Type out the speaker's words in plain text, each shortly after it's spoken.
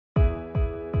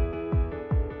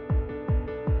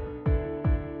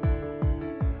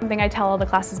something I tell all the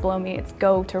classes below me. It's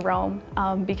go to Rome,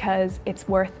 because it's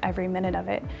worth every minute of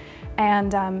it.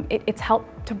 And it's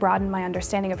helped to broaden my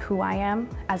understanding of who I am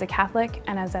as a Catholic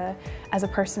and as a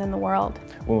person in the world.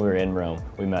 When we were in Rome,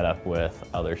 we met up with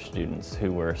other students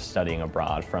who were studying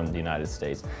abroad from the United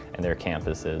States, and their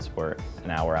campuses were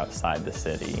an hour outside the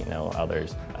city, you know,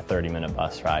 others a 30-minute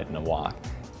bus ride and a walk.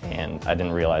 And I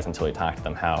didn't realize until we talked to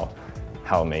them how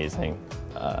amazing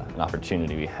an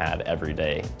opportunity we had every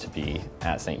day to be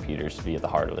at St. Peter's, to be at the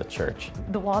heart of the church.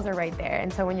 The walls are right there,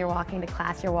 and so when you're walking to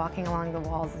class, you're walking along the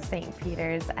walls of St.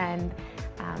 Peter's, and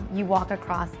you walk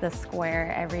across the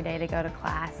square every day to go to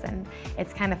class, and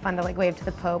it's kind of fun to like wave to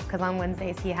the Pope, because on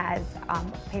Wednesdays he has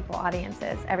papal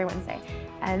audiences every Wednesday,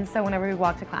 and so whenever we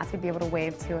walk to class we'd be able to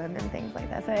wave to him and things like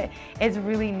that. So it's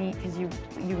really neat because you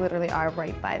literally are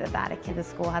right by the Vatican. The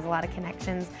school has a lot of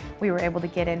connections. We were able to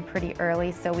get in pretty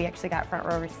early, so we actually got front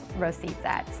row seats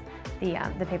at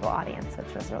the papal audience,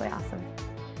 which was really awesome.